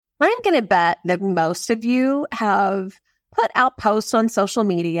I'm going to bet that most of you have put out posts on social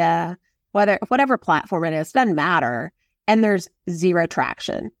media, whatever platform it is, doesn't matter. And there's zero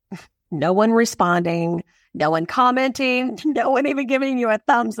traction. No one responding, no one commenting, no one even giving you a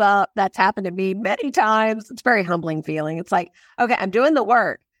thumbs up. That's happened to me many times. It's a very humbling feeling. It's like, okay, I'm doing the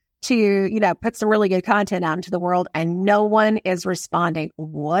work to, put some really good content out into the world and no one is responding.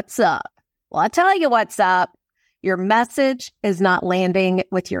 What's up? Well, I'll tell you what's up. Your message is not landing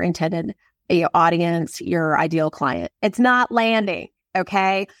with your intended audience, your ideal client. It's not landing,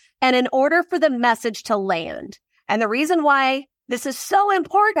 okay? And in order for the message to land, and the reason why this is so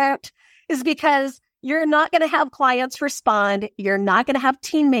important is because you're not going to have clients respond. You're not going to have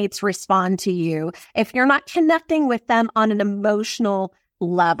teammates respond to you if you're not connecting with them on an emotional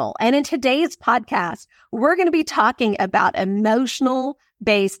level. And in today's podcast, we're going to be talking about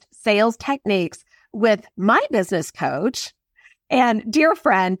emotional-based sales techniques with my business coach and dear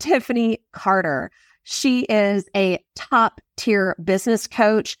friend, Tiffany Carter. She is a top tier business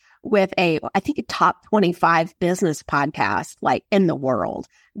coach with I think a top 25 business podcast in the world.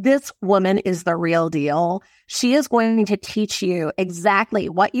 This woman is the real deal. She is going to teach you exactly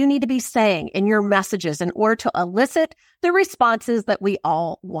what you need to be saying in your messages in order to elicit the responses that we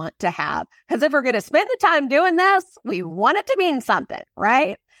all want to have. Because if we're going to spend the time doing this, we want it to mean something,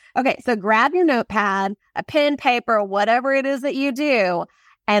 right? Okay, so grab your notepad, a pen, paper, whatever it is that you do,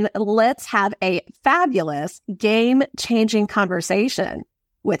 and let's have a fabulous, game-changing conversation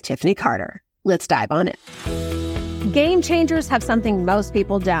with Tiffany Carter. Let's dive on it. Game changers have something most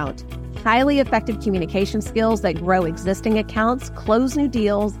people don't. Highly effective communication skills that grow existing accounts, close new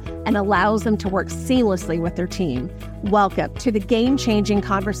deals, and allows them to work seamlessly with their team. Welcome to the Game Changing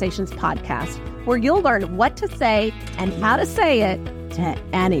Conversations podcast, where you'll learn what to say and how to say it to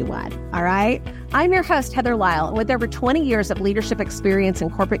anyone, all right? I'm your host, Heather Lyle, and with over 20 years of leadership experience in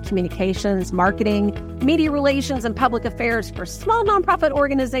corporate communications, marketing, media relations, and public affairs for small nonprofit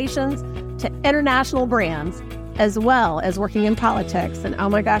organizations to international brands, as well as working in politics. And oh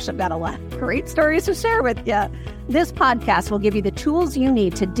my gosh, I've got a lot of great stories to share with you. This podcast will give you the tools you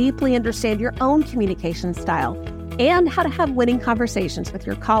need to deeply understand your own communication style and how to have winning conversations with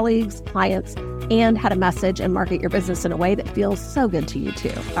your colleagues, clients, and how to message and market your business in a way that feels so good to you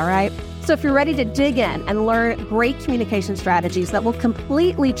too, all right? So if you're ready to dig in and learn great communication strategies that will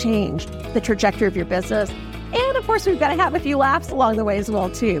completely change the trajectory of your business, and of course, we've got to have a few laughs along the way as well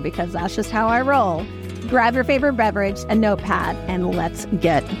too, because that's just how I roll. Grab your favorite beverage, a notepad, and let's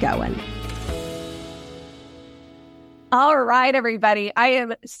get going. All right, everybody. I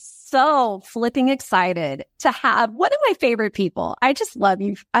am so flipping excited to have one of my favorite people. I just love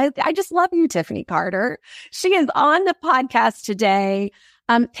you. I just love you, Tiffany Carter. She is on the podcast today.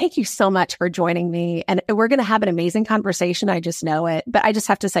 Thank you so much for joining me. And we're going to have an amazing conversation. I just know it. But I just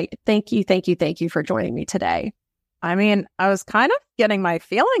have to say thank you for joining me today. I mean, I was kind of getting my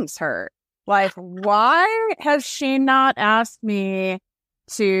feelings hurt. Like, why has she not asked me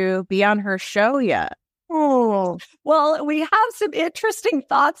to be on her show yet? Oh, well, we have some interesting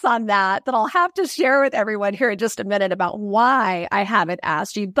thoughts on that I'll have to share with everyone here in just a minute about why I haven't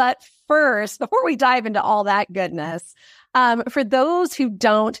asked you. But first, before we dive into all that goodness, for those who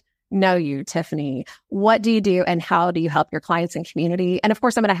don't know you, Tiffany, what do you do and how do you help your clients and community? And of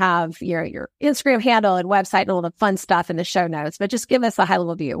course, I'm going to have your Instagram handle and website and all the fun stuff in the show notes, but just give us a high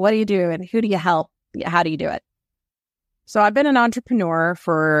level view. What do you do and who do you help? How do you do it? So I've been an entrepreneur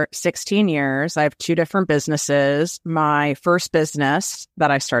for 16 years. I have two different businesses. My first business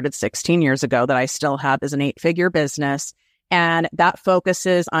that I started 16 years ago that I still have is an 8-figure business. And that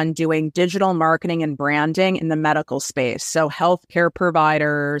focuses on doing digital marketing and branding in the medical space. So healthcare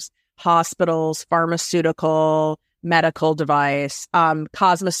providers, hospitals, pharmaceutical, medical device,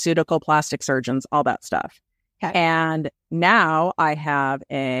 cosmeceutical, plastic surgeons, all that stuff. Okay. And now I have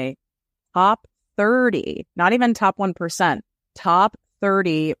a top 30, not even top 1%, top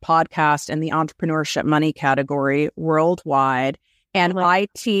 30 podcast in the entrepreneurship money category worldwide. And I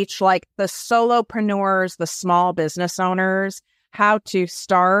teach the solopreneurs, the small business owners, how to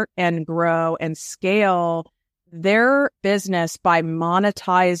start and grow and scale their business by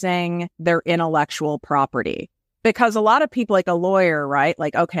monetizing their intellectual property. Because a lot of people, like a lawyer, right?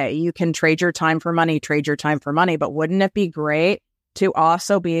 Okay, you can trade your time for money, but wouldn't it be great to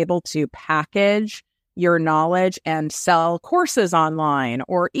also be able to package your knowledge and sell courses online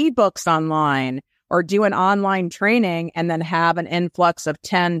or ebooks online or do an online training and then have an influx of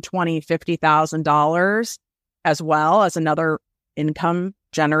 $10,000, $20,000, $50,000 as well as another income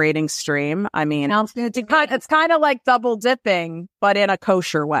generating stream? I mean, it's kind of like double dipping, but in a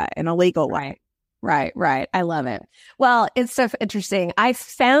kosher way, in a legal way. Right, right. I love it. Well, it's so interesting. I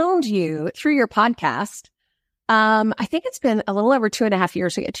found you through your podcast. I think it's been a little over 2.5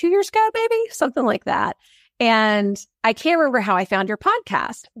 years ago, 2 years ago, maybe something like that. And I can't remember how I found your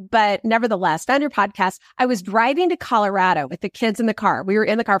podcast, but nevertheless, found your podcast. I was driving to Colorado with the kids in the car. We were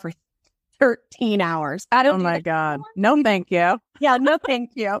in the car for 13 hours. I don't. Oh my God. No, thank you. Yeah, no,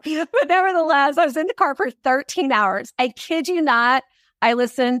 thank you. But nevertheless, I was in the car for 13 hours. I kid you not. I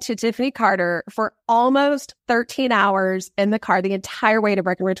listened to Tiffany Carter for almost 13 hours in the car, the entire way to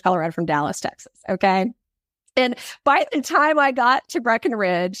Breckenridge, Colorado from Dallas, Texas. Okay. And by the time I got to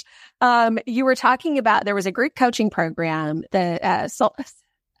Breckenridge, you were talking about, there was a group coaching program,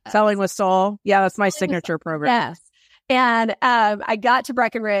 Selling with Soul. Yeah, that's my signature program. Yes. And I got to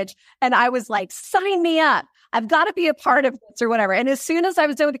Breckenridge and I was like, sign me up. I've got to be a part of this or whatever. And as soon as I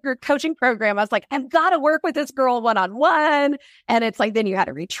was done with the group coaching program, I was like, I've got to work with this girl one-on-one. And it's like, then you had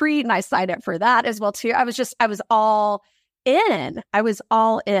a retreat and I signed up for that as well too. I was all in. I was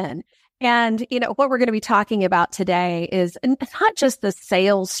all in. And, what we're going to be talking about today is not just the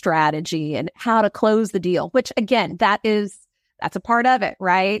sales strategy and how to close the deal, which again, that's a part of it,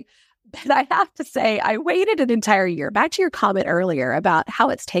 right? But I have to say, I waited an entire year. Back to your comment earlier about how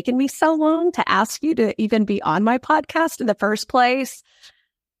it's taken me so long to ask you to even be on my podcast in the first place.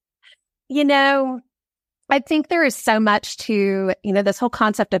 I think there is so much to, this whole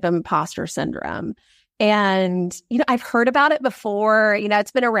concept of imposter syndrome. And, I've heard about it before.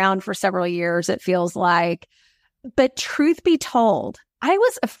 It's been around for several years, it feels like. But truth be told, I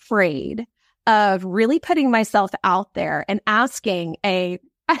was afraid of really putting myself out there and asking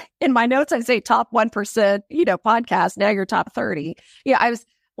in my notes, I say top 1%, podcast. Now you're top 30. Yeah, I was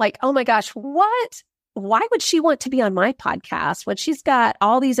like, oh my gosh, what? Why would she want to be on my podcast when she's got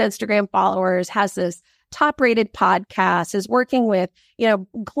all these Instagram followers, has this top rated podcast, is working with,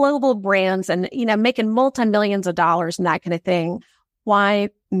 global brands and, making multi-millions of dollars and that kind of thing. Why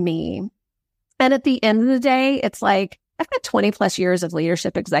me? And at the end of the day, it's like, I've got 20 plus years of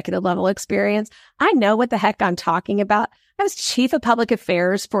leadership executive level experience. I know what the heck I'm talking about. I was chief of public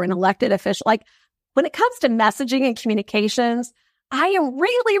affairs for an elected official. Like when it comes to messaging and communications, I am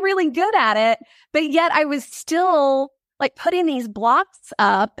really, really good at it. But yet I was still like putting these blocks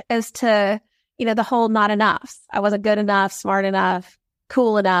up as to, the whole not enough. I wasn't good enough, smart enough,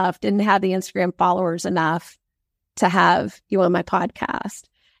 cool enough, didn't have the Instagram followers enough to have you on my podcast.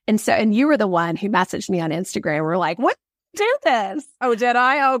 And you were the one who messaged me on Instagram. We're like, what? Do this. Oh, did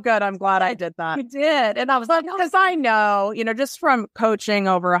I? Oh, good. I'm glad I did that. You did. And I was like, because I know, just from coaching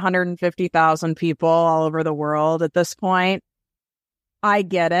over 150,000 people all over the world at this point, I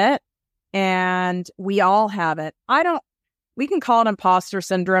get it. And we all have it. We can call it imposter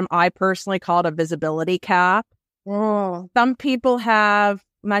syndrome. I personally call it a visibility cap. Oh. Some people have,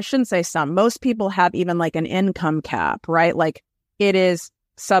 and I shouldn't say some, most people have even like an income cap, right? Like it is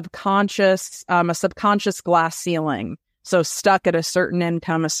subconscious, a subconscious glass ceiling. So stuck at a certain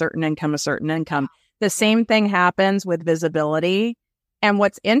income, a certain income, a certain income. The same thing happens with visibility. And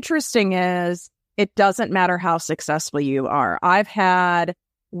what's interesting is it doesn't matter how successful you are. I've had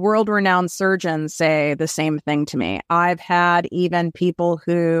world-renowned surgeons say the same thing to me. I've had even people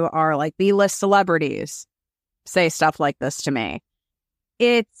who are like B-list celebrities say stuff like this to me.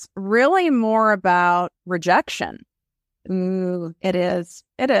 It's really more about rejection. Ooh, it is.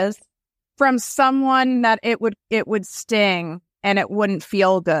 It is. From someone that it would sting and it wouldn't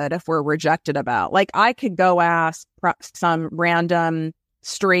feel good if we're rejected about. Like I could go ask some random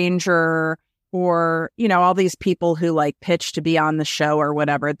stranger or, all these people who like pitch to be on the show or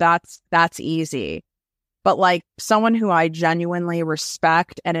whatever. That's easy. But like someone who I genuinely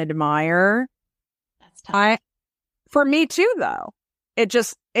respect and admire, that's tough. For me too, though, it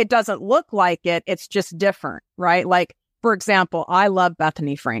doesn't look like it. It's just different, right? Like, for example, I love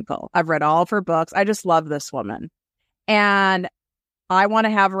Bethany Frankel. I've read all of her books. I just love this woman. And I want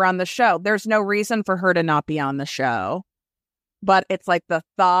to have her on the show. There's no reason for her to not be on the show. But it's like the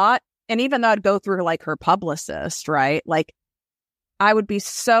thought, and even though I'd go through like her publicist, right? Like I would be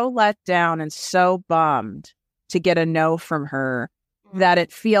so let down and so bummed to get a no from her that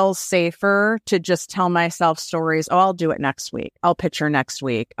it feels safer to just tell myself stories. Oh, I'll do it next week. I'll pitch her next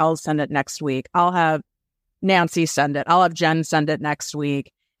week. I'll send it next week. I'll have Nancy send it. I'll have Jen send it next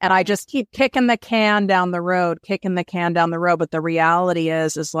week. And I just keep kicking the can down the road. But the reality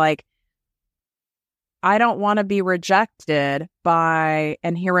is like, I don't want to be rejected by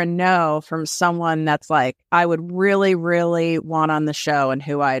and hear a no from someone that's like, I would really, really want on the show and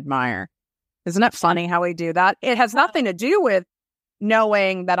who I admire. Isn't it funny how we do that? It has nothing to do with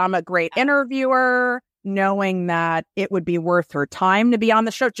knowing that I'm a great interviewer, knowing that it would be worth her time to be on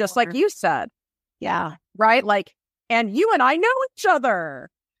the show, just like you said. Yeah. Right? Like, and you and I know each other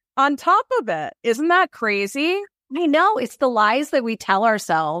on top of it. Isn't that crazy? I know, it's the lies that we tell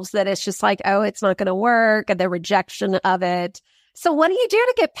ourselves that it's just like, oh, it's not going to work, and the rejection of it. So what do you do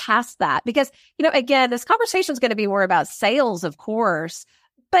to get past that? Because, again, this conversation is going to be more about sales, of course,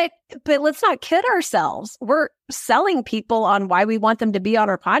 but let's not kid ourselves. We're selling people on why we want them to be on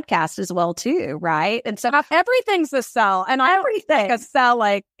our podcast as well, too, right? And so everything's a sell. And I don't think a sell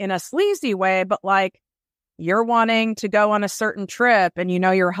like in a sleazy way, but like, you're wanting to go on a certain trip and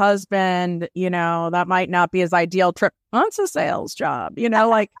your husband, that might not be his ideal trip. Well, it's a sales job,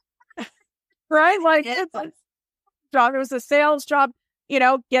 like, right? Like, it's a job. It was a sales job,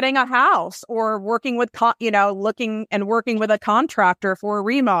 getting a house or working with, looking and working with a contractor for a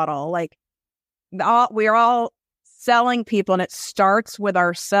remodel. Like, we're all selling people, and it starts with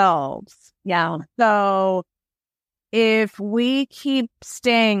ourselves. Yeah. So if we keep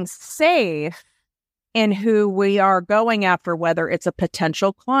staying safe in who we are going after, whether it's a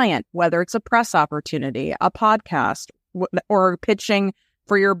potential client, whether it's a press opportunity, a podcast, or pitching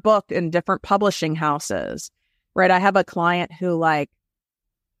for your book in different publishing houses, right? I have a client who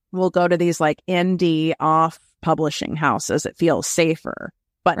will go to these indie off publishing houses. It feels safer,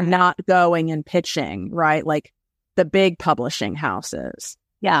 but not going and pitching, right? Like the big publishing houses.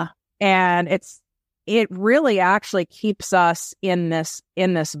 Yeah. And it really actually keeps us in this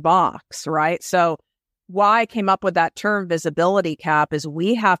box, right? So why I came up with that term visibility cap is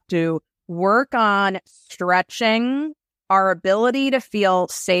we have to work on stretching our ability to feel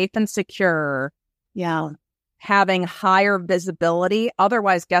safe and secure. Yeah. Having higher visibility.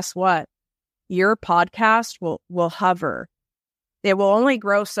 Otherwise, guess what? Your podcast will hover. It will only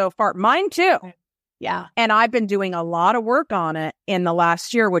grow so far. Mine too. Yeah. And I've been doing a lot of work on it in the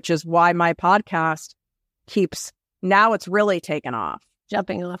last year, which is why my podcast now it's really taken off.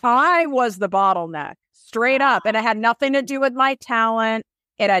 Jumping off. I was the bottleneck. Straight up. And it had nothing to do with my talent.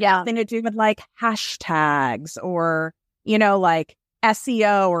 It had nothing to do with hashtags or,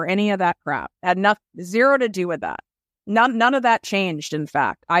 SEO or any of that crap. It had zero to do with that. None of that changed. In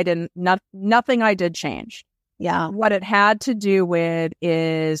fact, nothing I did change. Yeah. What it had to do with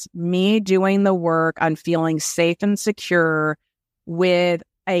is me doing the work on feeling safe and secure with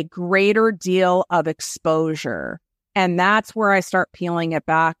a greater deal of exposure. And that's where I start peeling it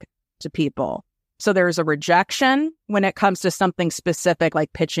back to people. So there's a rejection when it comes to something specific,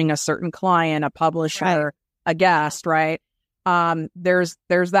 like pitching a certain client, a publisher, a guest, right? There's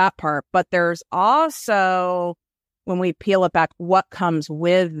that part, but there's also, when we peel it back, what comes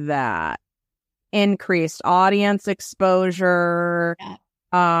with that? Increased audience exposure.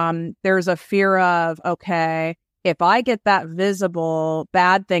 There's a fear of, okay, if I get that visible,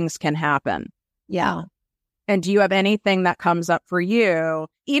 bad things can happen. Yeah. And do you have anything that comes up for you,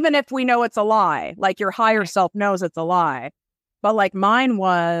 even if we know it's a lie, like your higher self knows it's a lie? But mine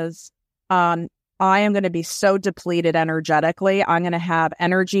was, I am going to be so depleted energetically. I'm going to have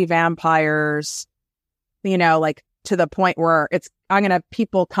energy vampires, to the point where I'm going to have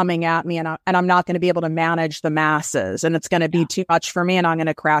people coming at me and I'm not going to be able to manage the masses, and it's going to be too much for me, and I'm going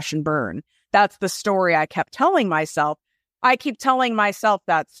to crash and burn. That's the story I kept telling myself. I keep telling myself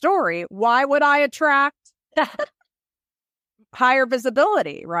that story. Why would I attract higher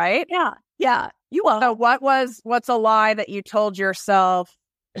visibility, right? Yeah. Yeah. You will. So what's a lie that you told yourself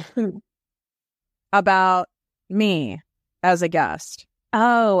about me as a guest?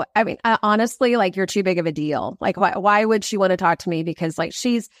 Oh, I mean, honestly, you're too big of a deal. Why would she want to talk to me? Because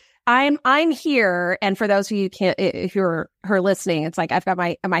I'm here. And for those of you who can't, if you're her listening, it's I've got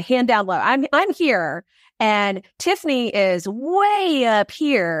my hand down low. I'm here, and Tiffany is way up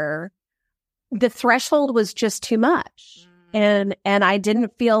here. The threshold was just too much. And I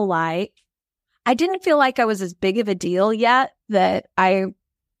didn't feel like I was as big of a deal yet that it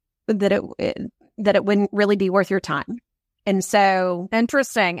wouldn't really be worth your time. And so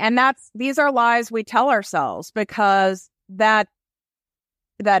interesting. And these are lies we tell ourselves, because that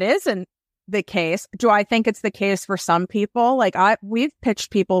isn't the case. Do I think it's the case for some people? We've pitched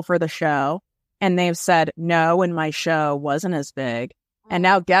people for the show and they've said, no, and my show wasn't as big. And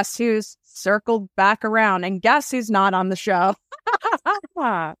now guess who's circled back around, and guess who's not on the show?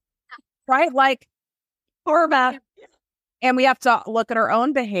 Right? Horrible. And we have to look at our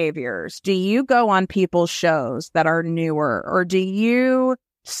own behaviors. Do you go on people's shows that are newer, or do you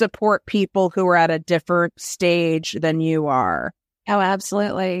support people who are at a different stage than you are? Oh,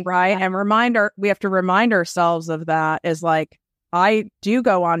 absolutely. Right. And we have to remind ourselves of that, is I do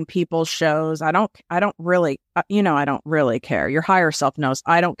go on people's shows. I don't really, I don't really care. Your higher self knows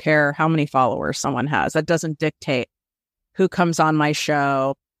I don't care how many followers someone has. That doesn't dictate who comes on my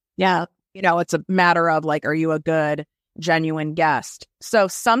show. Yeah. It's a matter of like, are you a good, genuine guest? So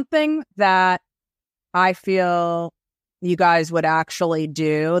something that I feel you guys would actually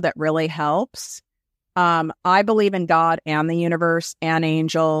do that really helps. I believe in God and the universe and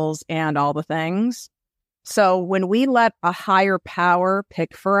angels and all the things. So when we let a higher power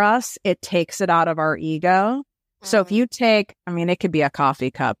pick for us, it takes it out of our ego. So if you take, it could be a coffee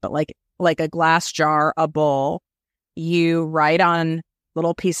cup, but like a glass jar, a bowl, you write on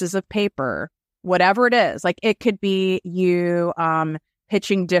little pieces of paper, whatever it is. Like it could be you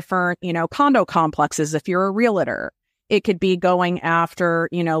pitching different, condo complexes if you're a realtor. It could be going after,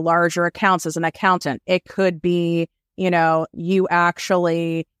 larger accounts as an accountant. It could be, you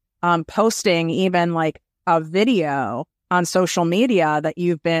actually posting even like a video on social media that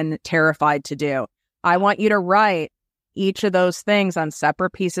you've been terrified to do. I want you to write each of those things on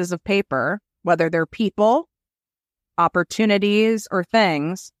separate pieces of paper, whether they're people, opportunities, or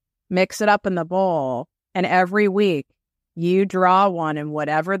things, mix it up in the bowl. And every week you draw one, and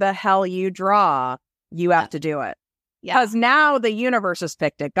whatever the hell you draw, you have to do it. Because now the universe has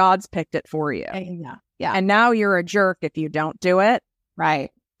picked it. God's picked it for you. Yeah. And now you're a jerk if you don't do it.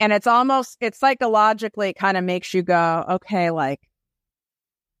 Right. And it psychologically kind of makes you go, okay, like,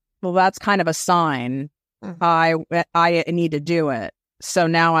 well, that's kind of a sign. I need to do it. So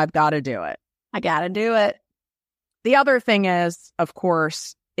now I've got to do it. I got to do it. The other thing is, of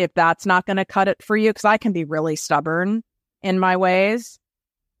course, if that's not going to cut it for you, because I can be really stubborn in my ways.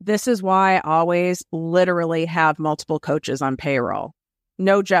 This is why I always literally have multiple coaches on payroll.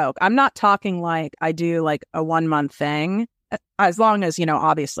 No joke. I'm not talking like I do like a 1-month thing. As long as,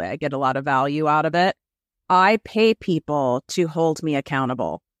 obviously I get a lot of value out of it. I pay people to hold me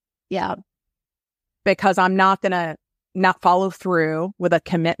accountable. Yeah. Because I'm not going to not follow through with a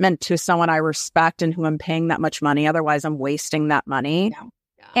commitment to someone I respect and who I'm paying that much money. Otherwise, I'm wasting that money. Yeah.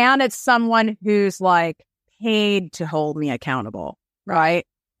 And it's someone who's like paid to hold me accountable, right?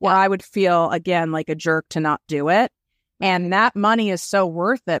 Where I would feel, again, like a jerk to not do it. And that money is so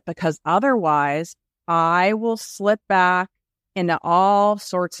worth it because otherwise I will slip back into all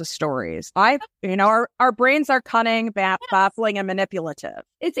sorts of stories. Our brains are cunning, baffling, and manipulative.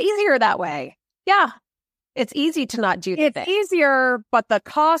 It's easier that way. Yeah. It's easy to not do It's easier, but the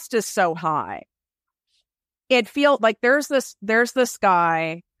cost is so high. It feels like there's this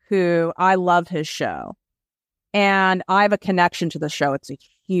guy who I love his show. And I have a connection to the show. It's a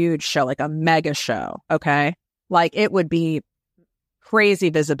huge show, like a mega show. Okay. Like it would be crazy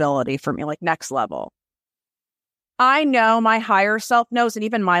visibility for me, like next level. I know my higher self knows, and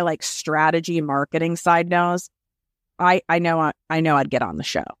even my like strategy marketing side knows. I know I'd get on the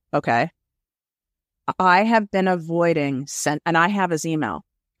show. Okay. I have been avoiding and I have his email.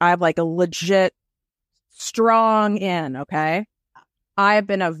 I have like a legit strong in. Okay. I have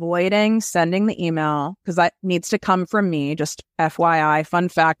been avoiding sending the email because that needs to come from me. Just FYI, fun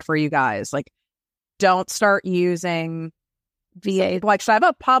fact for you guys. Like, don't start using VA. Like, should I have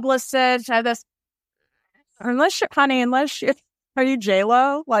a publicist? Should I have this? Unless you, are you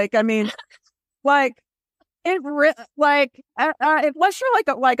J-Lo? Like, like, unless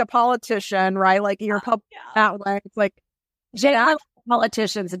you're like a politician, right? Like you're that way. It's like J-Lo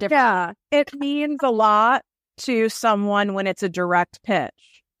politician's a different. Yeah, it means a lot to someone when it's a direct pitch,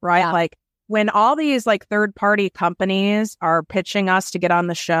 right? Yeah. Like when all these like third-party companies are pitching us to get on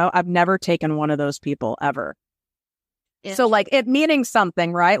the show, I've never taken one of those people ever. So like it meaning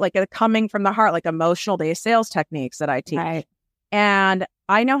something, right? Like it coming from the heart, like emotional-based sales techniques that I teach. Right. And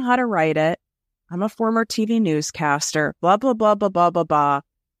I know how to write it. I'm a former TV newscaster, blah, blah, blah, blah, blah, blah, blah.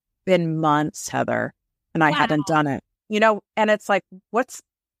 Been months, Heather, and I hadn't done it. And it's like, it's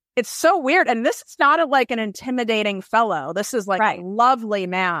so weird. And this is not like an intimidating fellow. This is like a lovely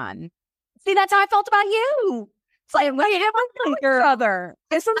man. See, that's how I felt about you. It's like, we have each other.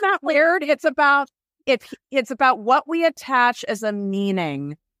 Isn't that weird? It's about what we attach as a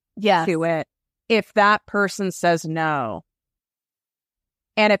meaning to it. If that person says no.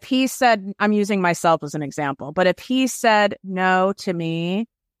 And if he said, I'm using myself as an example, but if he said no to me,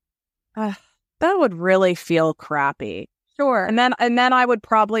 that would really feel crappy. Sure. And then I would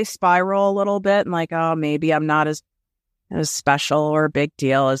probably spiral a little bit and like, oh, maybe I'm not as special or a big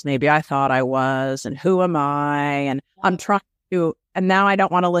deal as maybe I thought I was. And who am I? And I'm trying to, and now I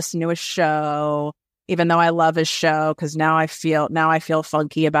don't want to listen to his show, even though I love his show, because now I feel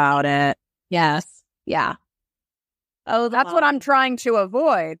funky about it. Yes. Yeah. Oh, that's what I'm trying to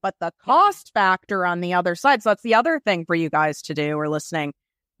avoid. But the cost factor on the other side. So that's the other thing for you guys to do or listening.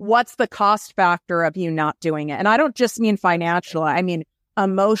 What's the cost factor of you not doing it? And I don't just mean financially. I mean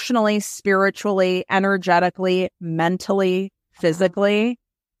emotionally, spiritually, energetically, mentally, physically.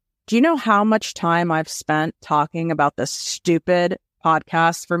 Do you know how much time I've spent talking about this stupid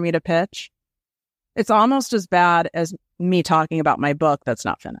podcast for me to pitch? It's almost as bad as me talking about my book that's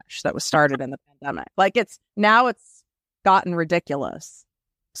not finished, that was started in the pandemic. Like it's gotten ridiculous.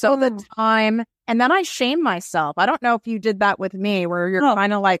 So the time, and then I shame myself. I don't know if you did that with me, where you're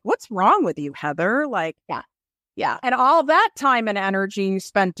kind of like, what's wrong with you, Heather? Like, yeah. And all that time and energy you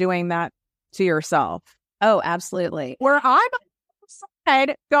spent doing that to yourself. Oh, absolutely. Where I'm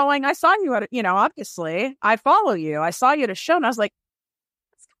going, I saw you at, obviously I follow you. I saw you at a show and I was like,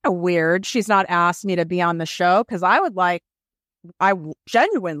 it's kind of weird. She's not asked me to be on the show because I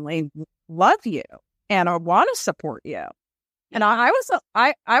genuinely love you and I want to support you. And I was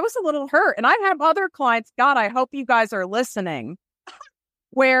a little hurt. And I have other clients, God, I hope you guys are listening,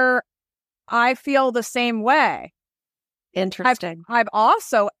 where I feel the same way. Interesting. I've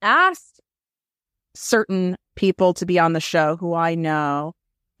also asked certain people to be on the show who I know,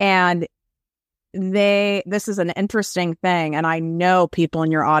 and this is an interesting thing, and I know people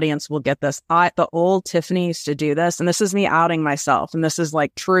in your audience will get this. The old Tiffany used to do this, and this is me outing myself, and this is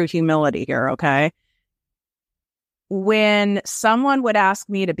like true humility here, okay? When someone would ask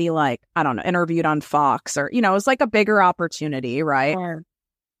me to be like, I don't know, interviewed on Fox, or, it was like a bigger opportunity, right? Sure.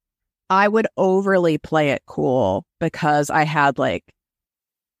 I would overly play it cool because I had like,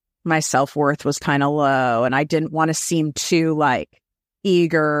 my self-worth was kind of low and I didn't want to seem too like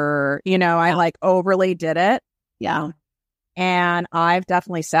eager, I like overly did it. Yeah. And I've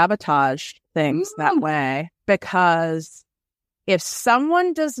definitely sabotaged things that way, because if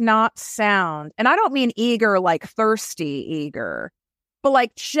someone does not sound, and I don't mean eager, like thirsty eager, but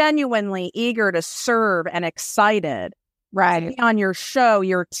like genuinely eager to serve and excited, right, to be on your show,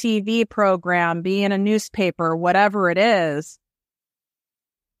 your TV program, be in a newspaper, whatever it is,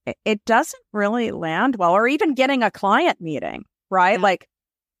 it doesn't really land well. Or even getting a client meeting, right? Yeah. Like,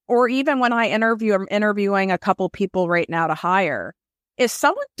 or even when I'm interviewing a couple people right now to hire, if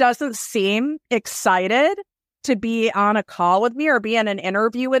someone doesn't seem excited to be on a call with me or be in an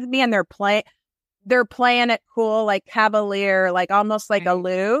interview with me, and they're playing it cool, like cavalier, like almost like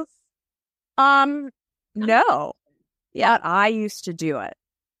aloof, no. Yeah, I used to do it.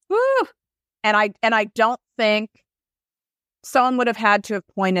 Woo! And I don't think someone would have had to have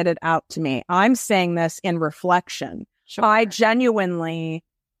pointed it out to me. I'm saying this in reflection. Sure. I genuinely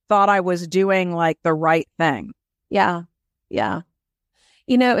thought I was doing like the right thing. Yeah. Yeah.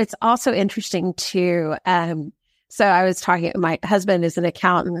 It's also interesting too. So I was talking, my husband is an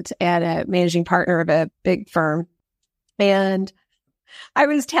accountant and a managing partner of a big firm. And I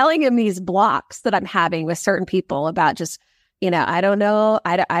was telling him these blocks that I'm having with certain people about just, I don't know.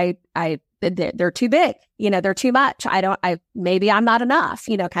 They're too big, they're too much. Maybe I'm not enough,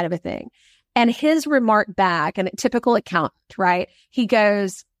 kind of a thing. And his remark back, and a typical accountant, right? He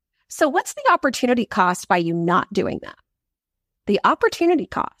goes, so what's the opportunity cost by you not doing that? The opportunity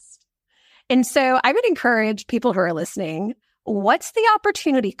cost. And so I would encourage people who are listening, what's the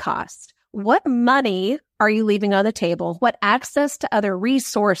opportunity cost? What money are you leaving on the table? What access to other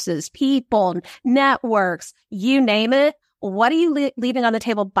resources, people, networks, you name it? What are you leaving on the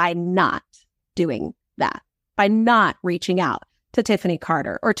table by not doing that? By not reaching out to Tiffany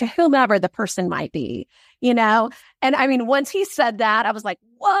Carter or to whomever the person might be, And I mean, once he said that, I was like,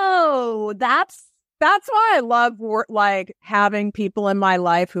 whoa, that's why I love like having people in my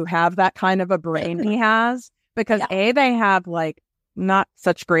life who have that kind of a brain he has, because they have like not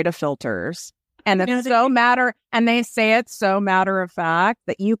such great of filters, and it's and they say it's so matter of fact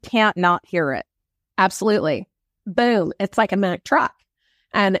that you can't not hear it. Absolutely. Boom. It's like a Mack truck.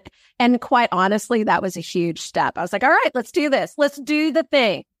 And quite honestly, that was a huge step. I was like, all right, let's do this. Let's do the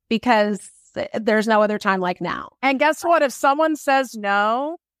thing, because there's no other time like now. And guess what? If someone says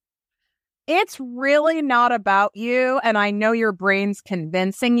no, it's really not about you. And I know your brain's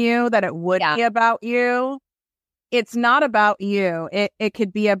convincing you that it would be about you. It's not about you. It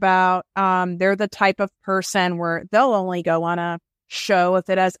could be about, they're the type of person where they'll only go on a show if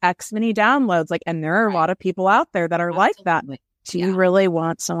it has X many downloads. Like, and there are a lot of people out there that are like that. Do you really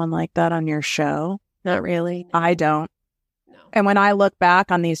want someone like that on your show? Not really. No. I don't. No. And when I look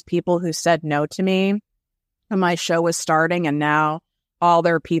back on these people who said no to me when my show was starting, and now all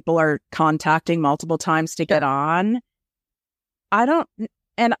their people are contacting multiple times to get on, I don't,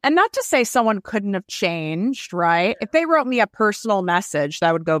 and not to say someone couldn't have changed, right? If they wrote me a personal message,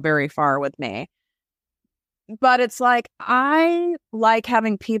 that would go very far with me. But it's like, I like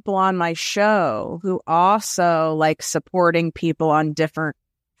having people on my show who also like supporting people on different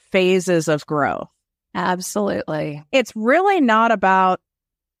phases of growth. Absolutely. It's really not about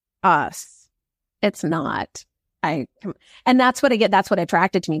us. It's not. And that's what that's what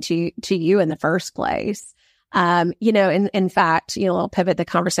attracted me to you in the first place. In fact, I'll pivot the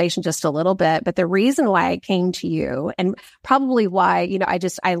conversation just a little bit, but the reason why I came to you and probably why,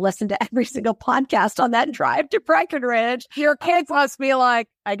 I listened to every single podcast on that drive to Breckenridge. Your kids must be like,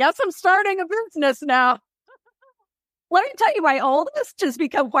 I guess I'm starting a business now. Let me tell you, my oldest has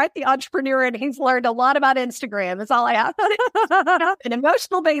become quite the entrepreneur, and he's learned a lot about Instagram. That's all I have. And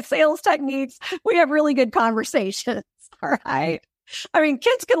emotional-based sales techniques. We have really good conversations. All right. I mean,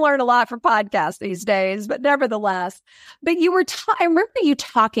 kids can learn a lot from podcasts these days, but nevertheless. But I remember you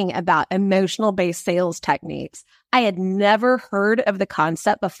talking about emotional-based sales techniques. I had never heard of the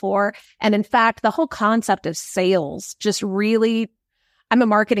concept before. And in fact, the whole concept of sales just really, I'm a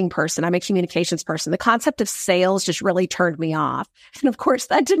marketing person. I'm a communications person. The concept of sales just really turned me off. And of course,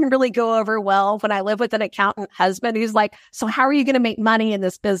 that didn't really go over well when I live with an accountant husband who's like, so how are you going to make money in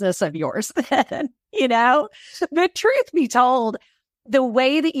this business of yours then? The truth be told, the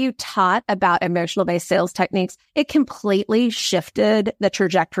way that you taught about emotional-based sales techniques, it completely shifted the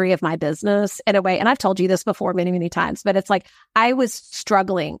trajectory of my business in a way. And I've told you this before many, many times, but it's like I was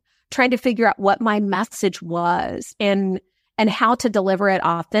struggling, trying to figure out what my message was and how to deliver it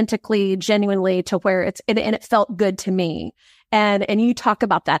authentically, genuinely, to where and it felt good to me. And you talk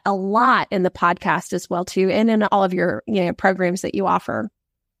about that a lot in the podcast as well, too, and in all of your programs that you offer.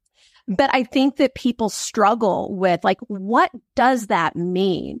 But I think that people struggle with, like, what does that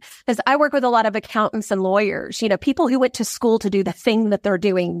mean? Because I work with a lot of accountants and lawyers, people who went to school to do the thing that they're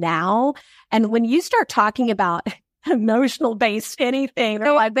doing now. And when you start talking about emotional-based anything,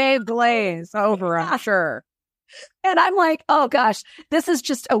 they're like, they glaze over, I'm sure. And I'm like, oh, gosh, this is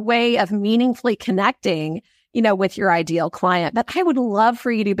just a way of meaningfully connecting, with your ideal client. But I would love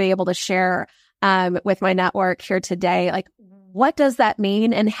for you to be able to share with my network here today, like, what does that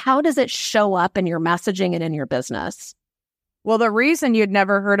mean and how does it show up in your messaging and in your business? Well, the reason you'd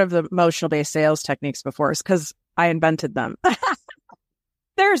never heard of the emotional-based sales techniques before is because I invented them.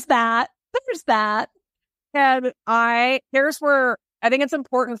 There's that. And here's where I think it's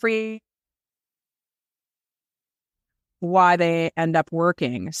important for you why they end up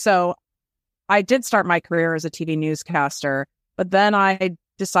working. So I did start my career as a TV newscaster, but then I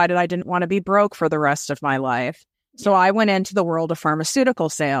decided I didn't want to be broke for the rest of my life. So I went into the world of pharmaceutical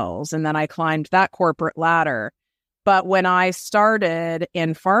sales, and then I climbed that corporate ladder. But when I started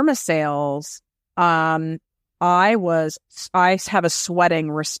in pharma sales, I have a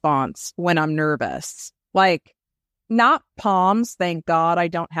sweating response when I'm nervous. Like, not palms, thank God I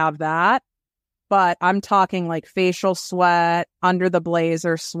don't have that. But I'm talking like facial sweat, under the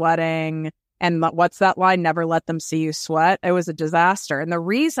blazer sweating. And what's that line? Never let them see you sweat. It was a disaster. And the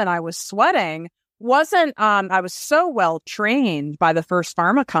reason I was sweating wasn't, I was so well trained by the first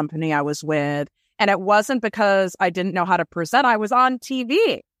pharma company I was with. And it wasn't because I didn't know how to present. I was on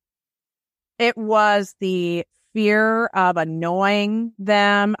TV. It was the fear of annoying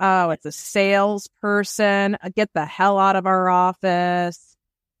them. Oh, it's a salesperson. Get the hell out of our office.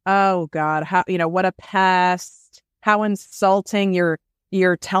 Oh God, what a pest. How insulting.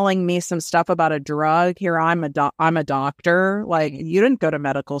 You're telling me some stuff about a drug. Here, I'm a doctor. Like, you didn't go to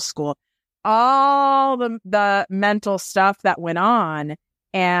medical school. All the mental stuff that went on,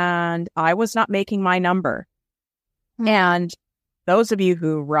 and I was not making my number. And those of you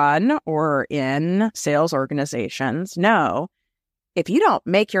who run or are in sales organizations know, if you don't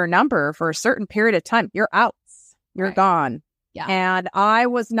make your number for a certain period of time, you're out. You're gone. Yeah. And I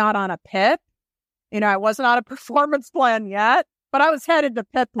was not on a PIP. I wasn't on a performance plan yet, but I was headed to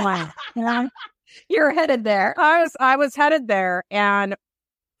PIP plan. You're headed there. I was headed there. And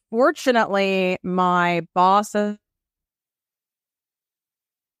fortunately, my boss, I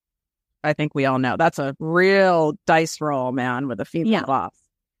think we all know, that's a real dice roll, man, with a female boss.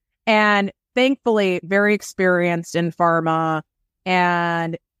 And thankfully, very experienced in pharma.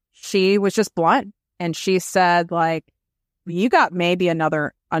 And she was just blunt. And she said, like, you got maybe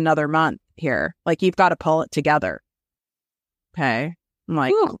another month here. Like, you've got to pull it together. Okay. I'm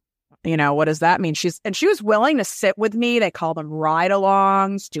like, ooh. What does that mean? She was willing to sit with me. They call them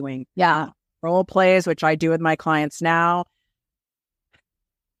ride-alongs, doing role plays, which I do with my clients now.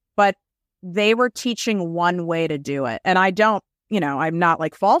 But they were teaching one way to do it. And I don't, I'm not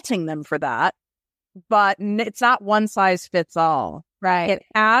like faulting them for that, but it's not one size fits all. Right.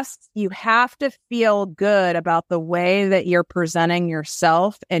 You have to feel good about the way that you're presenting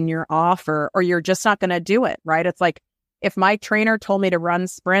yourself and your offer, or you're just not going to do it. Right. It's like, if my trainer told me to run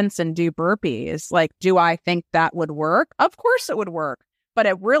sprints and do burpees, like, do I think that would work? Of course it would work, but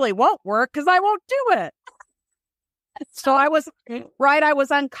it really won't work because I won't do it. So I was I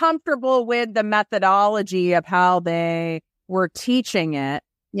was uncomfortable with the methodology of how they were teaching it.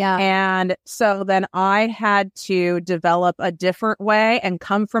 Yeah. And so then I had to develop a different way and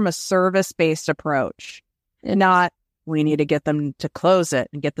come from a service-based approach, not we need to get them to close it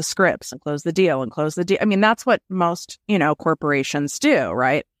and get the scripts and close the deal and close the deal. I mean, that's what most, corporations do,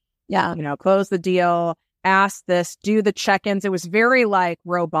 right? Yeah. Close the deal, ask this, do the check-ins. It was very like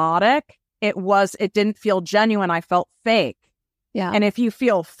robotic. It didn't feel genuine. I felt fake. Yeah. And if you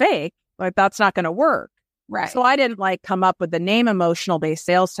feel fake, like that's not going to work. Right. So I didn't come up with the name emotional based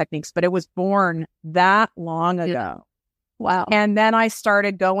sales techniques, but it was born that long ago. Wow. And then I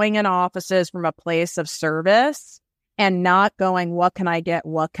started going in offices from a place of service and not going, what can I get?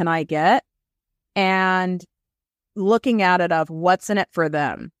 What can I get? And looking at it of what's in it for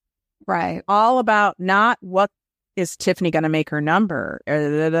them. Right. All about not what is Tiffany going to make her number?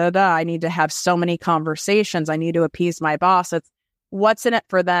 I need to have so many conversations. I need to appease my boss. It's what's in it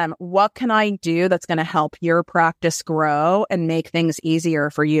for them. What can I do that's going to help your practice grow and make things easier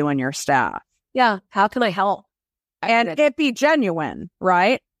for you and your staff? Yeah. How can I help? And it be genuine,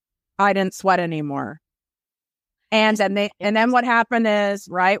 right? I didn't sweat anymore. And then what happened is,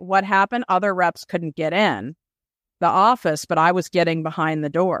 right? What happened? Other reps couldn't get in the office, but I was getting behind the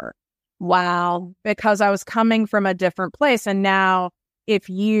door. Wow. Because I was coming from a different place. And now if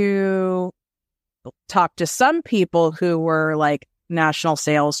you talk to some people who were like national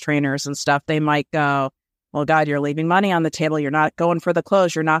sales trainers and stuff, they might go, well, God, you're leaving money on the table. You're not going for the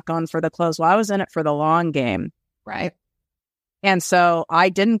close. You're not going for the close. Well, I was in it for the long game. Right. And so I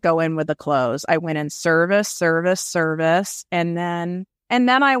didn't go in with the close. I went in service. And then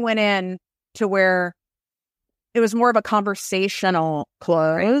I went in to where it was more of a conversational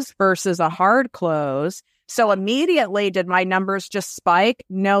close versus a hard close. So immediately, did my numbers just spike?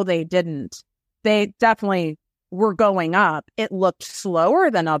 No, they didn't. They definitely were going up. It looked slower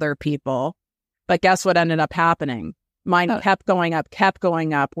than other people. But guess what ended up happening? Mine kept going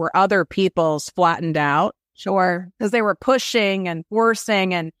up, where other people's flattened out. Sure. Because they were pushing and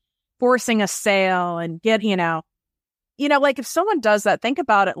forcing a sale and like if someone does that, think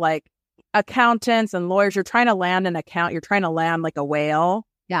about it like accountants and lawyers. You're trying to land an account. You're trying to land like a whale.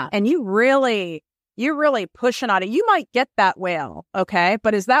 Yeah. And you're really pushing on it. You might get that whale. Okay.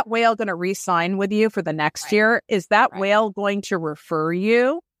 But is that whale going to re-sign with you for the next year? Is that whale going to refer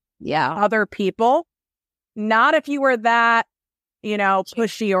you? Yeah. Other people? Not if you were that,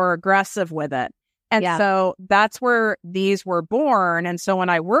 pushy or aggressive with it. And so that's where these were born. And so when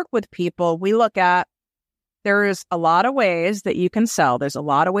I work with people, we look at, there's a lot of ways that you can sell. There's a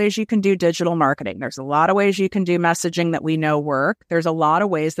lot of ways you can do digital marketing. There's a lot of ways you can do messaging that we know work. There's a lot of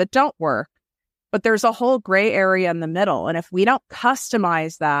ways that don't work. But there's a whole gray area in the middle. And if we don't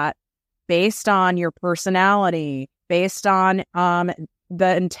customize that based on your personality, based on the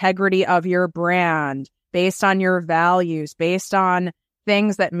integrity of your brand, based on your values, based on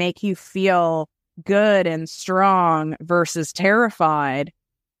things that make you feel good and strong versus terrified,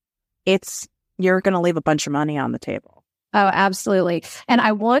 you're going to leave a bunch of money on the table. Oh, absolutely. And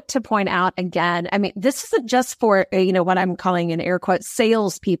I want to point out again, I mean, this isn't just for, what I'm calling in air quotes,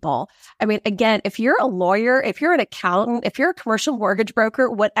 salespeople. I mean, again, if you're a lawyer, if you're an accountant, if you're a commercial mortgage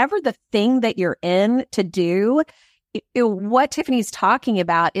broker, whatever the thing that you're in to do, what Tiffany's talking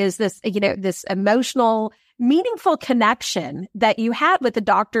about is this, this emotional, meaningful connection that you had with the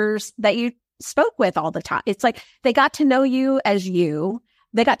doctors that you spoke with all the time. It's like they got to know you as you.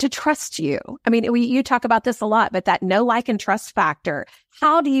 They got to trust you. I mean, you talk about this a lot, but that know, like, and trust factor,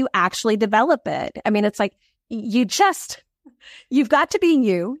 how do you actually develop it? I mean, it's like you've got to be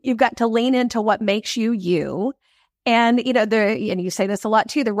you. You've got to lean into what makes you you. And, and you say this a lot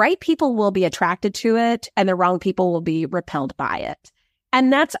too, the right people will be attracted to it and the wrong people will be repelled by it.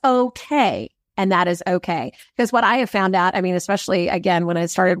 And that's okay. And that is okay. Because what I have found out, I mean, especially again, when I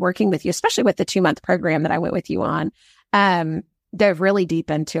started working with you, especially with the 2-month program that I went with you on, they're really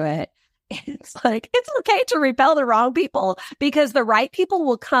deep into it. It's like, it's okay to repel the wrong people because the right people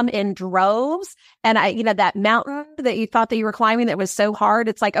will come in droves. And that mountain that you thought that you were climbing that was so hard,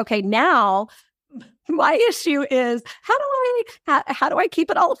 it's like, okay, now my issue is how do I keep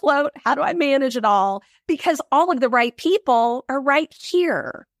it all afloat? How do I manage it all? Because all of the right people are right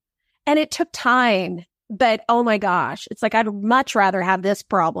here. And it took time, but oh my gosh, it's like, I'd much rather have this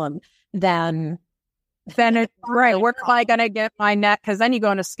problem than it's right. Where am I going to get my next? Because then you go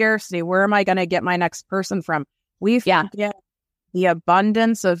into scarcity. Where am I going to get my next person from? We forget the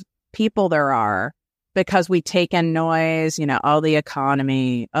abundance of people there are because we take in noise, the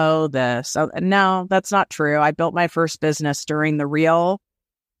economy, this. No, that's not true. I built my first business during the real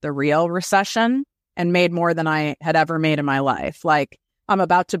recession. and made more than I had ever made in my life. Like, I'm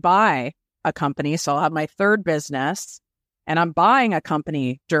about to buy a company, so I'll have my third business, and I'm buying a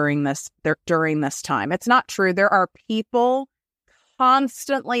company during this time. It's not true. There are people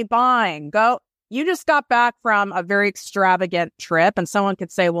constantly buying. You just got back from a very extravagant trip, and someone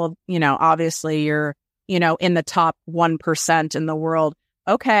could say, well, obviously you're, in the top 1% in the world.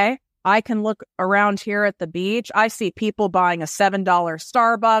 Okay, I can look around here at the beach. I see people buying a $7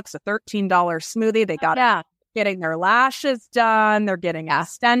 Starbucks, a $13 smoothie. They got getting their lashes done. They're getting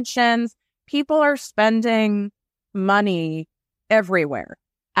extensions. People are spending money everywhere.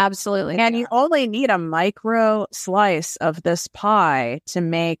 Absolutely. And you only need a micro slice of this pie to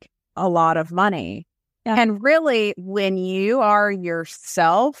make a lot of money. Yeah. And really, when you are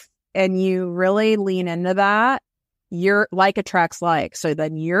yourself and you really lean into that, you're like attracts like. So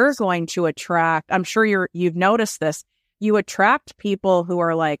then you're going to attract, I'm sure you've noticed this, you attract people who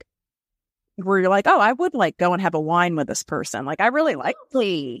are like, where you're like, oh, I would like go and have a wine with this person. Like, I really like.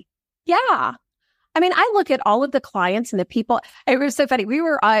 Yeah. I mean, I look at all of the clients and the people. It was so funny. We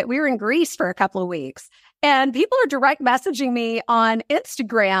were in Greece for a couple of weeks, and people are direct messaging me on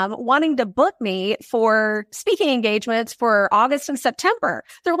Instagram wanting to book me for speaking engagements for August and September.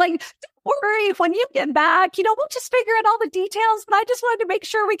 They're like, don't worry, when you get back, we'll just figure out all the details. But I just wanted to make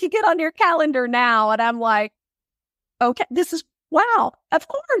sure we could get on your calendar now. And I'm like, okay, wow, of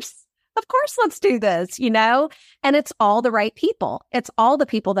course. Of course, let's do this, and it's all the right people. It's all the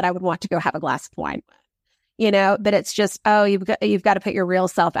people that I would want to go have a glass of wine with, but it's just, oh, you've got to put your real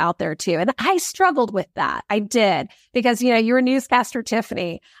self out there too. And I struggled with that. I did because, you're a newscaster,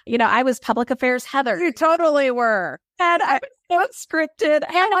 Tiffany, I was public affairs, Heather. You totally were. And I was so scripted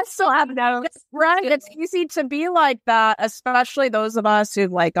and I still have notes. Right. It's easy to be like that, especially those of us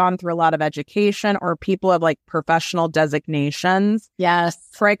who've like gone through a lot of education or people have like professional designations. Yes.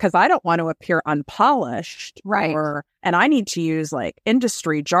 Right. Because I don't want to appear unpolished. Right. And I need to use like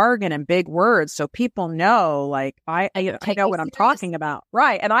industry jargon and big words so people know like I know what I'm talking about.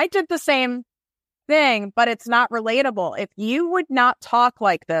 Right. And I did the same thing, but it's not relatable. If you would not talk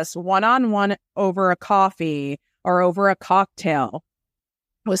like this one-on-one over a coffee or over a cocktail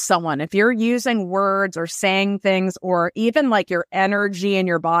with someone, if you're using words or saying things or even like your energy and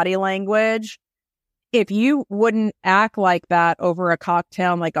your body language, if you wouldn't act like that over a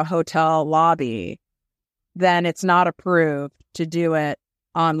cocktail in like a hotel lobby, then it's not approved to do it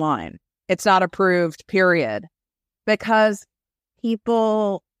online. It's not approved, period. Because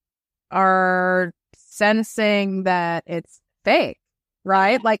people are sensing that it's fake,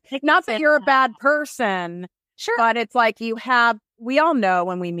 right? Like, not that you're a bad person. Sure. But it's like we all know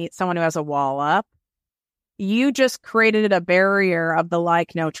when we meet someone who has a wall up, you just created a barrier of the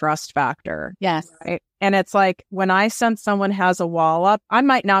like, no trust factor. Yes. Right? And it's like, when I sense someone has a wall up, I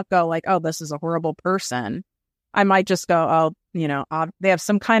might not go like, oh, this is a horrible person. I might just go, oh, they have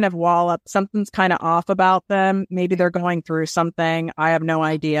some kind of wall up. Something's kind of off about them. Maybe they're going through something. I have no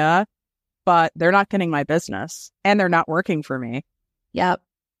idea, but they're not getting my business and they're not working for me. Yep.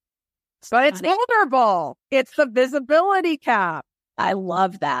 But it's vulnerable. It's the visibility cap. I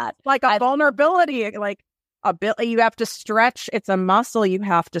love that. Like a vulnerability, like you have to stretch. It's a muscle you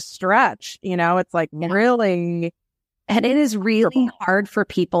have to stretch. It's like really. And it is really hard for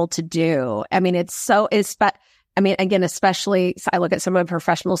people to do. I mean, again, especially I look at some of the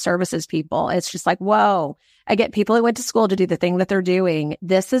professional services people. It's just like, whoa, I get people who went to school to do the thing that they're doing.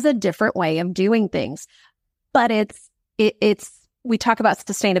 This is a different way of doing things. But we talk about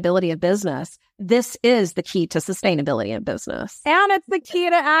sustainability of business. This is the key to sustainability in business. And it's the key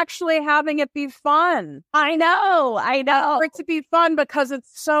to actually having it be fun. I know. For it to be fun, because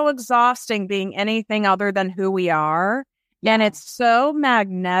it's so exhausting being anything other than who we are. Yeah. And it's so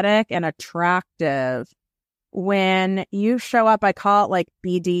magnetic and attractive when you show up. I call it like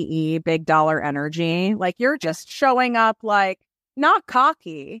BDE, big dollar energy. Like you're just showing up like not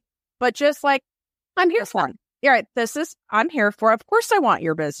cocky, but just like, I'm here for it. Yeah, right. I'm here for, of course I want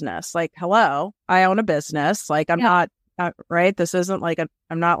your business. Like, hello, I own a business. Like, I'm not, right? This isn't like,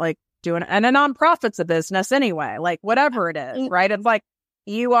 I'm not like doing, and a nonprofit's a business anyway, like whatever it is, right? It's like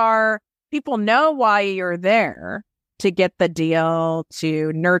people know why you're there, to get the deal,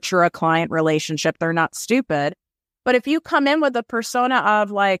 to nurture a client relationship. They're not stupid. But if you come in with a persona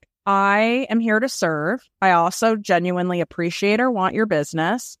of like, I am here to serve, I also genuinely appreciate or want your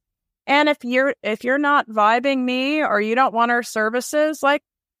business. And if you're not vibing me or you don't want our services, like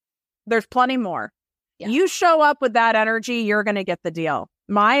there's plenty more. Yeah. You show up with that energy, you're going to get the deal.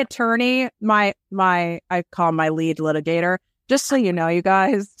 My attorney, I call my lead litigator, just so you know, you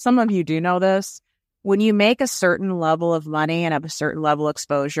guys, some of you do know this. When you make a certain level of money and have a certain level of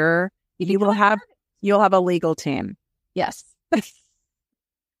exposure, you will have you'll have a legal team. Yes.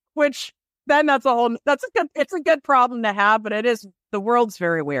 Which then it's a good problem to have, but the world's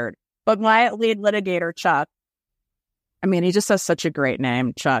very weird. But my lead litigator, Chuck, I mean, he just has such a great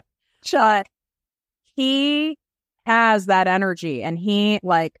name, Chuck. He has that energy, and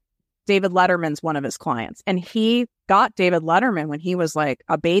David Letterman's one of his clients, and he got David Letterman when he was like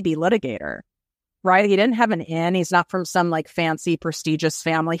a baby litigator, right? He didn't have an in. He's not from some like fancy, prestigious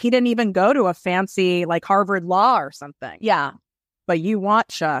family. He didn't even go to a fancy like Harvard Law or something. Yeah. But you want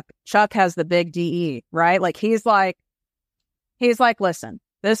Chuck. Chuck has the big DE, right? Like he's like, listen,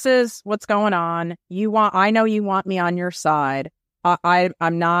 this is what's going on. I know you want me on your side. I'm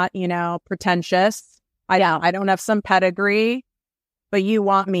not, pretentious. I don't have some pedigree, but you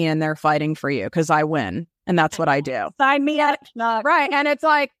want me in there fighting for you because I win. And that's what I do. Sign me up. Right. And it's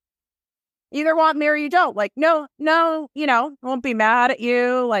like, either want me or you don't. Like, no, won't be mad at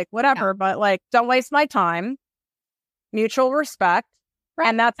you, like whatever, yeah. But like, don't waste my time. Mutual respect. Right.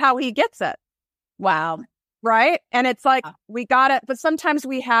 And that's how he gets it. Wow. Right. And it's like, we got it. But sometimes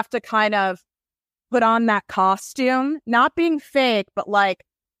we have to kind of put on that costume, not being fake, but like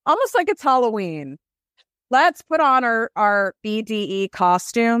almost like it's Halloween. Let's put on our BDE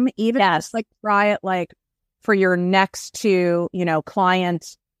costume, even just like try it like for your next two,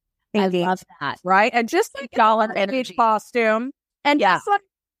 client. I love that. Right. And just like dollar energy costume. And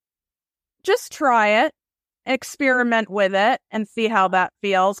just try it, experiment with it and see how that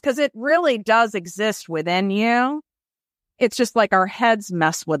feels. Cause it really does exist within you. It's just like our heads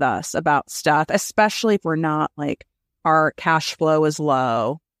mess with us about stuff, especially if we're not like our cash flow is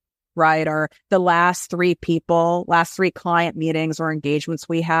low, right? Or the last three client meetings or engagements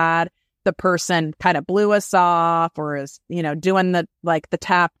we had, the person kind of blew us off or is, doing the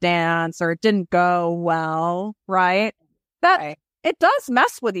tap dance or it didn't go well, right? It does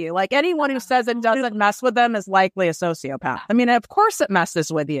mess with you. Like anyone who says it doesn't mess with them is likely a sociopath. I mean, of course it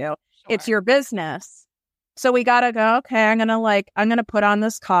messes with you. Sure. It's your business. So we got to go, okay, I'm going to put on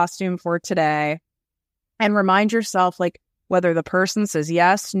this costume for today and remind yourself, like, whether the person says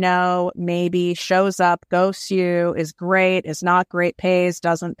yes, no, maybe, shows up, ghosts you, is great, is not great, pays,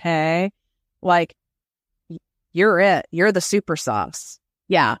 doesn't pay. Like, you're it. You're the super sauce.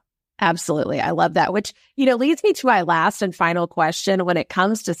 Yeah, absolutely. I love that, which, leads me to my last and final question. When it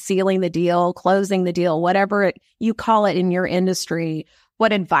comes to sealing the deal, closing the deal, whatever you call it in your industry,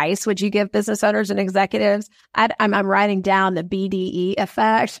 what advice would you give business owners and executives? I'm writing down the BDE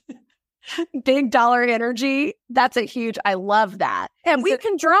effect. Big dollar energy. That's I love that. And we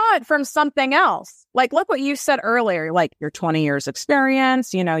can draw it from something else. Like, look what you said earlier, like your 20 years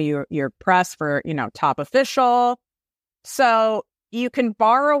experience, you're pressed for, top official. So you can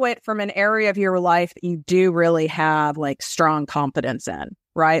borrow it from an area of your life that you do really have like strong competence in,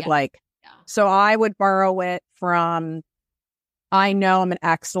 right? So I would borrow it from, I know I'm an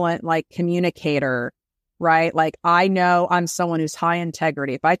excellent like communicator, right? Like I know I'm someone who's high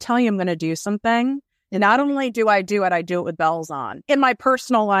integrity. If I tell you I'm going to do something, and not only do I do it with bells on in my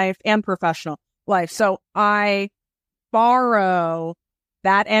personal life and professional life. So I borrow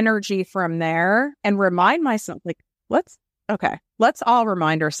that energy from there and remind myself, like, let's all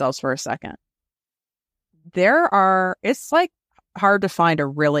remind ourselves for a second. It's like hard to find a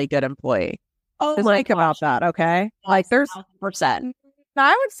really good employee. Oh, think about that. Okay. Like there's 100%. Now,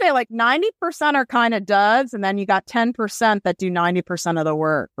 I would say like 90% are kind of duds, and then you got 10% that do 90% of the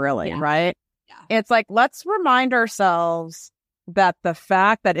work, really, right? Yeah. It's like, let's remind ourselves that the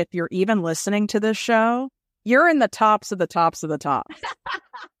fact that if you're even listening to this show, you're in the tops of the tops of the top.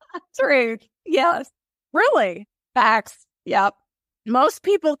 True. Yes. Really. Facts. Yep. Most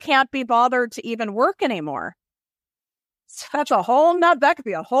people can't be bothered to even work anymore. That's that could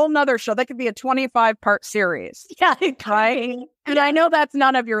be a whole nother show. That could be a 25-part series. Yeah. Right. And I know that's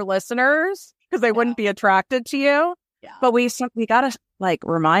none of your listeners because they wouldn't be attracted to you. Yeah. But we got to like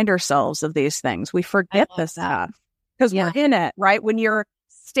remind ourselves of these things. We forget this stuff because we're in it, right? When you're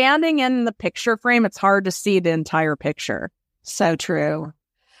standing in the picture frame, it's hard to see the entire picture. So true.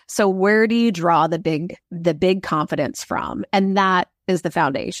 So where do you draw the big confidence from? And that is the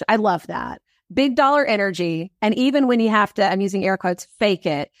foundation. I love that. Big dollar energy. And even when you have to, I'm using air quotes, fake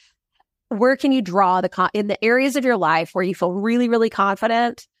it, where can you draw in the areas of your life where you feel really, really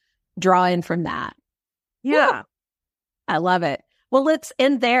confident, draw in from that? Yeah. Woo! I love it. Well, let's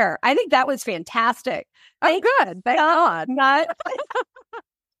end there. I think that was fantastic. Good. Thank God.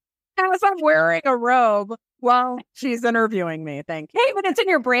 As I'm wearing a robe while she's interviewing me. Thank you. Hey, but it's in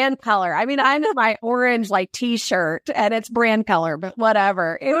your brand color. I mean, I'm in my orange t-shirt and it's brand color, but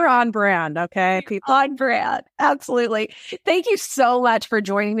whatever. We're on brand, okay? People on brand. Absolutely. Thank you so much for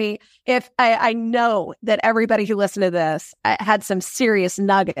joining me. If I know that everybody who listened to this had some serious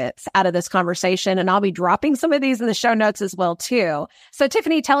nuggets out of this conversation, and I'll be dropping some of these in the show notes as well, too. So,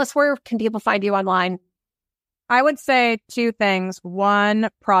 Tiffany, tell us, where can people find you online? I would say two things. One,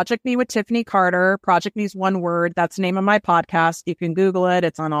 Project Me with Tiffany Carter. Project Me is one word. That's the name of my podcast. You can Google it.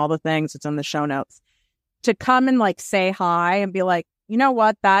 It's on all the things. It's in the show notes. To come and say hi and be like, you know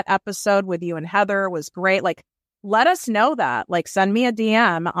what? That episode with you and Heather was great. Let us know that. Send me a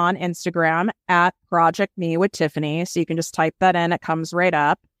DM on Instagram at Project Me with Tiffany. So you can just type that in. It comes right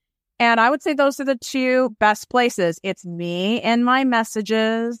up. And I would say those are the two best places. It's me and my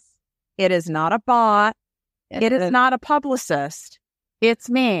messages. It is not a bot. It is not a publicist. It's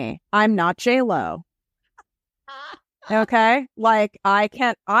me. I'm not J-Lo. Okay?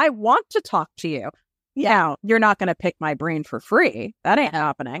 I want to talk to you. Yeah, you're not going to pick my brain for free. That ain't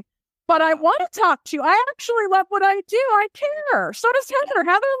happening. But I want to talk to you. I actually love what I do. I care. So does Heather.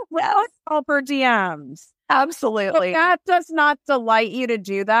 Heather loves all her DMs. Absolutely. If that does not delight you to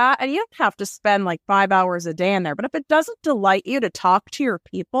do that, and you don't have to spend 5 hours a day in there, but if it doesn't delight you to talk to your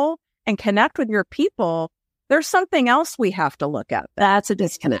people and connect with your people, there's something else we have to look at. That's a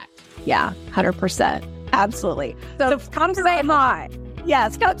disconnect. Yeah, 100%. Absolutely. So come say hi.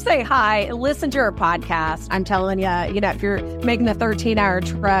 Yes, come say hi. Listen to her podcast. I'm telling you, if you're making the 13-hour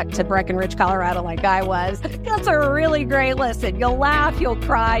trek to Breckenridge, Colorado, like I was, that's a really great listen. You'll laugh, you'll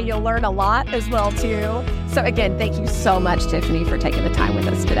cry, you'll learn a lot as well, too. So again, thank you so much, Tiffany, for taking the time with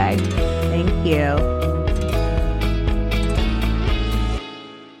us today. Thank you.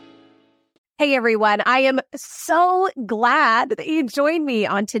 Hey, everyone. I am so glad that you joined me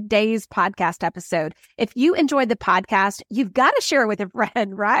on today's podcast episode. If you enjoyed the podcast, you've got to share it with a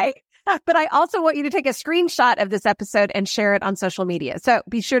friend, right? But I also want you to take a screenshot of this episode and share it on social media. So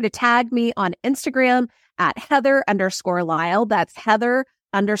be sure to tag me on Instagram at Heather_Lisle. That's Heather_LIS,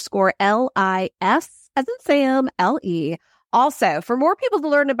 as in Sam, LE. Also, for more people to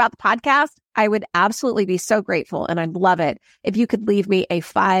learn about the podcast, I would absolutely be so grateful, and I'd love it if you could leave me a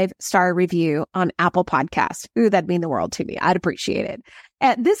 5-star review on Apple Podcasts. Ooh, that'd mean the world to me. I'd appreciate it.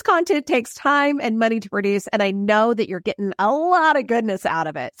 And this content takes time and money to produce, and I know that you're getting a lot of goodness out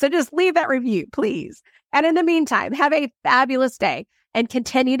of it. So just leave that review, please. And in the meantime, have a fabulous day and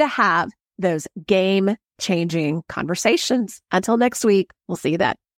continue to have those game-changing conversations. Until next week, we'll see you then.